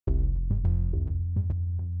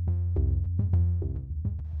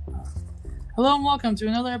Hello and welcome to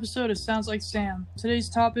another episode of Sounds Like Sam. Today's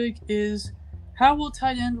topic is how will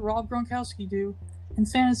tight end Rob Gronkowski do in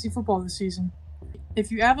fantasy football this season?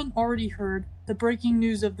 If you haven't already heard, the breaking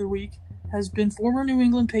news of the week has been former New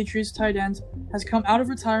England Patriots tight end has come out of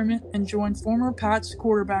retirement and joined former Pats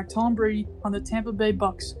quarterback Tom Brady on the Tampa Bay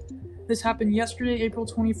Bucks. This happened yesterday, April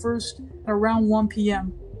 21st, at around 1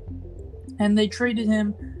 p.m. And they traded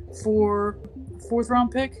him for a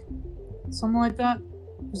fourth-round pick, something like that.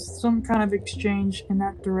 Some kind of exchange in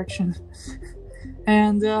that direction.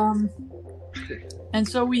 and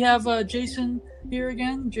so we have Jason here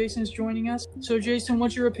again. Jason is joining us. So Jason,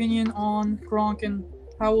 what's your opinion on Gronk and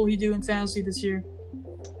how will he do in fantasy this year?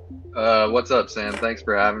 What's up, Sam? Thanks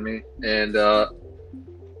for having me. And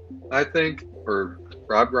I think for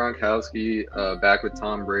Rob Gronkowski, back with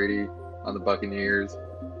Tom Brady on the Buccaneers,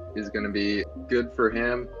 is going to be good for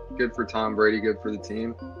him, good for Tom Brady, good for the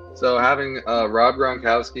team. So having Rob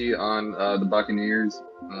Gronkowski on the Buccaneers,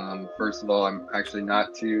 first of all, I'm actually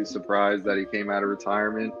not too surprised that he came out of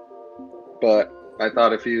retirement. But I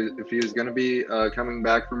thought if he was going to be coming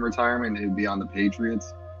back from retirement, it would be on the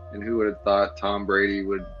Patriots. And who would have thought Tom Brady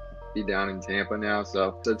would be down in Tampa now?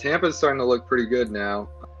 So Tampa's starting to look pretty good now.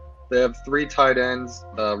 They have three tight ends,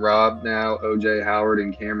 Rob now, O.J. Howard,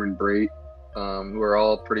 and Cameron Brate, who are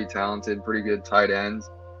all pretty talented, pretty good tight ends.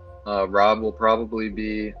 Rob will probably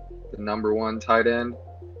be the number one tight end.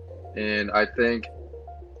 And I think,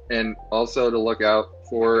 and also to look out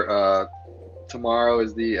for, tomorrow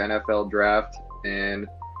is the NFL draft. And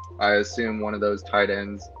I assume one of those tight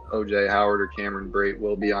ends, O.J. Howard or Cameron Brate,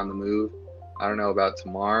 will be on the move. I don't know about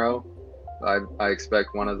tomorrow. I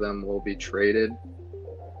expect one of them will be traded.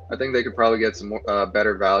 I think they could probably get some more,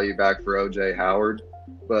 better value back for O.J. Howard.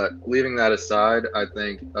 But leaving that aside, I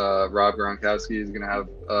think Rob Gronkowski is going to have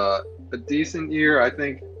a decent year. I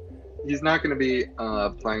think he's not going to be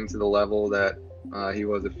playing to the level that he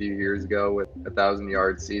was a few years ago with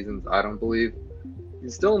 1,000-yard seasons. I don't believe.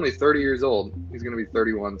 He's still only 30 years old. He's going to be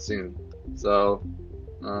 31 soon. So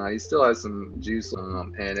he still has some juice,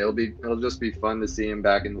 and it'll just be fun to see him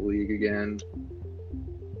back in the league again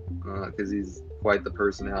because he's quite the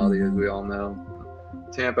personality, as we all know.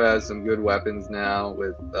 Tampa has some good weapons now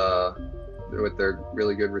with their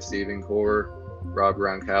really good receiving core, Rob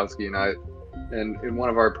Gronkowski, and in one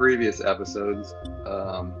of our previous episodes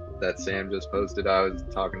that Sam just posted, I was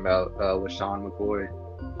talking about LaShawn McCoy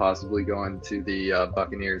possibly going to the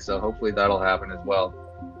Buccaneers. So hopefully that'll happen as well.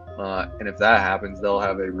 And if that happens, they'll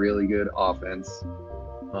have a really good offense.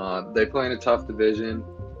 They play in a tough division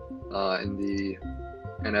in the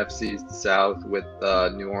NFC South with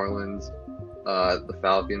New Orleans, the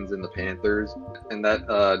Falcons, and the Panthers, and that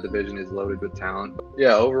division is loaded with talent. But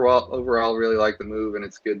yeah, overall, really like the move, and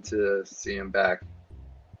it's good to see him back.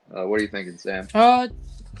 What are you thinking, Sam?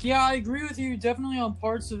 Yeah, I agree with you definitely on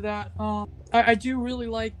parts of that. I do really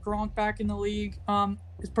like Gronk back in the league.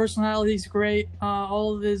 His personality is great.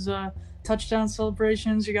 All of his touchdown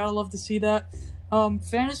celebrations, you gotta love to see that.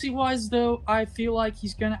 Fantasy-wise, though, I feel like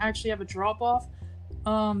he's gonna actually have a drop-off.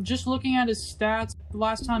 Just looking at his stats, the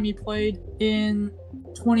last time he played in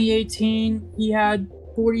 2018, he had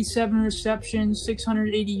 47 receptions,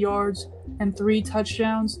 680 yards, and 3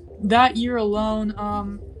 touchdowns. That year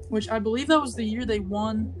alone, which I believe that was the year they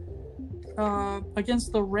won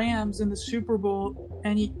against the Rams in the Super Bowl,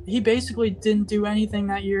 and he basically didn't do anything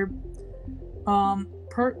that year.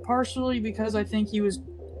 Partially because I think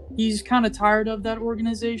he's kind of tired of that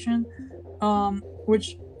organization,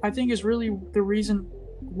 which I think is really the reason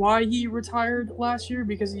why he retired last year,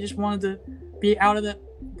 because he just wanted to be out of the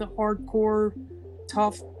hardcore,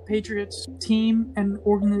 tough Patriots team, and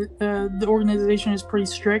the organization is pretty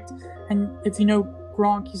strict. And if you know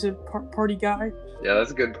Gronk, he's a party guy. Yeah,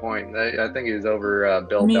 that's a good point. I think he was over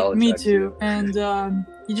Bill Belichick. Me too. And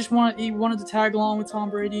he wanted to tag along with Tom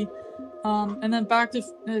Brady. And then back to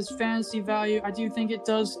his fantasy value, I do think it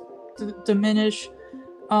does diminish.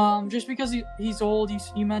 Just because he's old.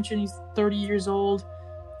 You mentioned he's 30 years old.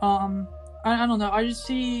 I don't know. I just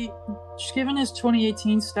given his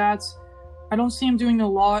 2018 stats, I don't see him doing a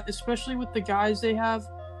lot, especially with the guys they have,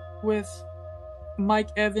 with Mike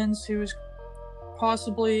Evans, who is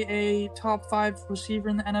possibly a top 5 receiver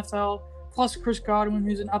in the NFL, plus Chris Godwin,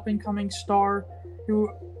 who's an up-and-coming star, who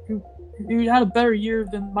had a better year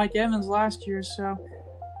than Mike Evans last year. So,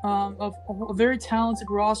 a very talented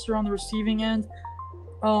roster on the receiving end.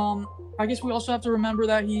 I guess we also have to remember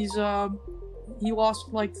that he lost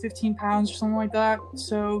like 15 pounds or something like that.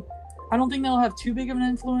 So I don't think that'll have too big of an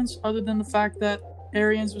influence, other than the fact that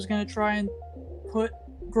Arians was going to try and put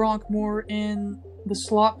Gronk more in the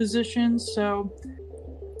slot position. So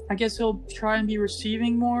I guess he'll try and be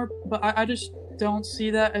receiving more, but I just don't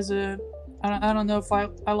see that as a. I don't know if I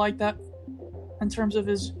like that in terms of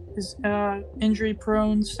his injury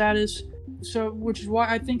prone status. So, which is why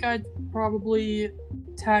I think I'd probably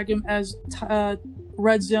tag him as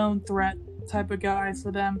red zone threat type of guy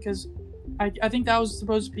for them, because I think that was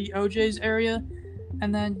supposed to be OJ's area,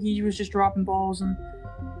 and then he was just dropping balls, and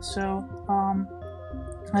so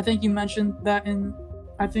I think you mentioned that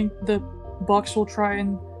I think the Bucs will try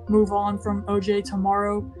and move on from OJ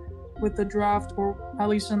tomorrow with the draft, or at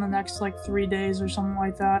least in the next 3 days or something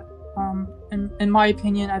like that. In my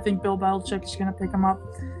opinion, I think Bill Belichick is going to pick him up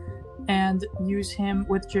and use him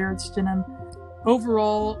with Jarrett Stidham.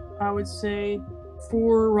 Overall, I would say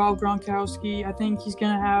for Rob Gronkowski, I think he's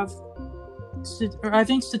going to have,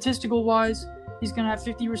 statistical wise, he's going to have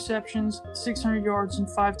 50 receptions, 600 yards, and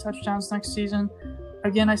 5 touchdowns next season.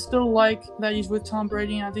 Again, I still like that he's with Tom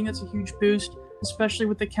Brady, and I think that's a huge boost, especially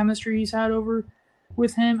with the chemistry he's had over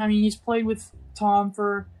with him. I mean, he's played with Tom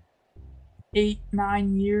for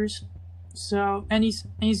 8-9 years, so and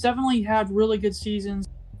he's definitely had really good seasons.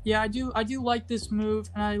 Yeah, I do like this move,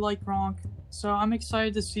 and I like Gronk, so I'm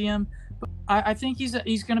excited to see him. But I think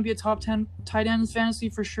he's going to be a top 10 tight end in fantasy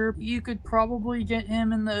for sure. You could probably get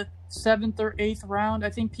him in the 7th or 8th round. I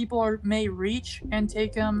think people may reach and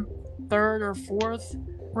take him 3rd or 4th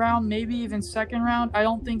round, maybe even 2nd round. I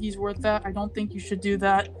don't think he's worth that. I don't think you should do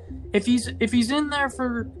that. If he's in there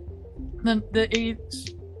for the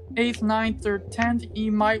 8th, 9th, or 10th,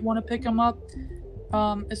 you might want to pick him up.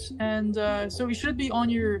 So he should be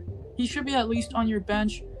at least on your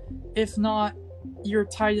bench, if not your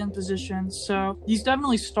tight end position. So he's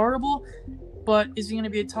definitely startable, but is he going to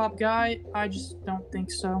be a top guy? I just don't think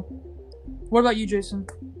so. What about you, Jason?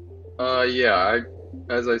 Yeah,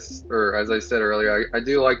 as I said earlier, I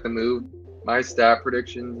do like the move. My stat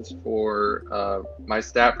predictions for Rob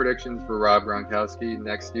Gronkowski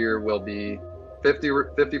next year will be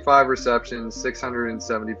 55 receptions,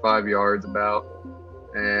 675 yards about,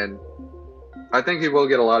 and I think he will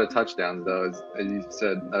get a lot of touchdowns though, as you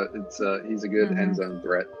said. He's a good end zone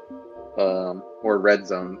threat, or red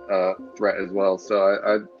zone threat as well.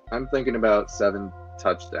 So I'm thinking about 7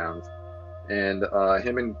 touchdowns, and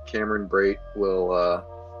him and Cameron Brate will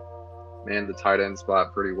man the tight end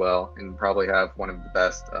spot pretty well, and probably have one of the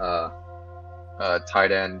best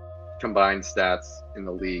tight end combined stats in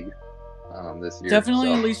the league this year.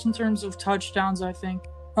 Definitely, at least in terms of touchdowns, I think.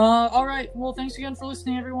 All right. Well, thanks again for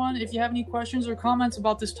listening, everyone. If you have any questions or comments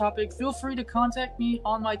about this topic, feel free to contact me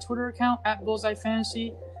on my Twitter account at Bullseye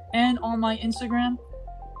Fantasy and on my Instagram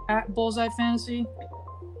at Bullseye Fantasy.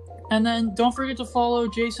 And then don't forget to follow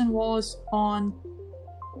Jason Wallace on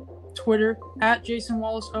Twitter at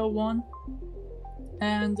JasonWallace01.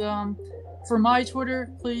 And for my Twitter,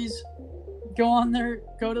 please go on there,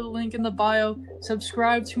 go to the link in the bio,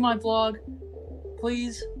 subscribe to my blog,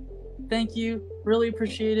 please. Thank you. Really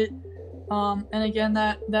appreciate it. And again,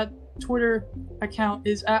 that Twitter account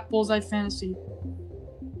is at Bullseye Fantasy.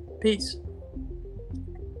 Peace.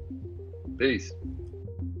 Peace.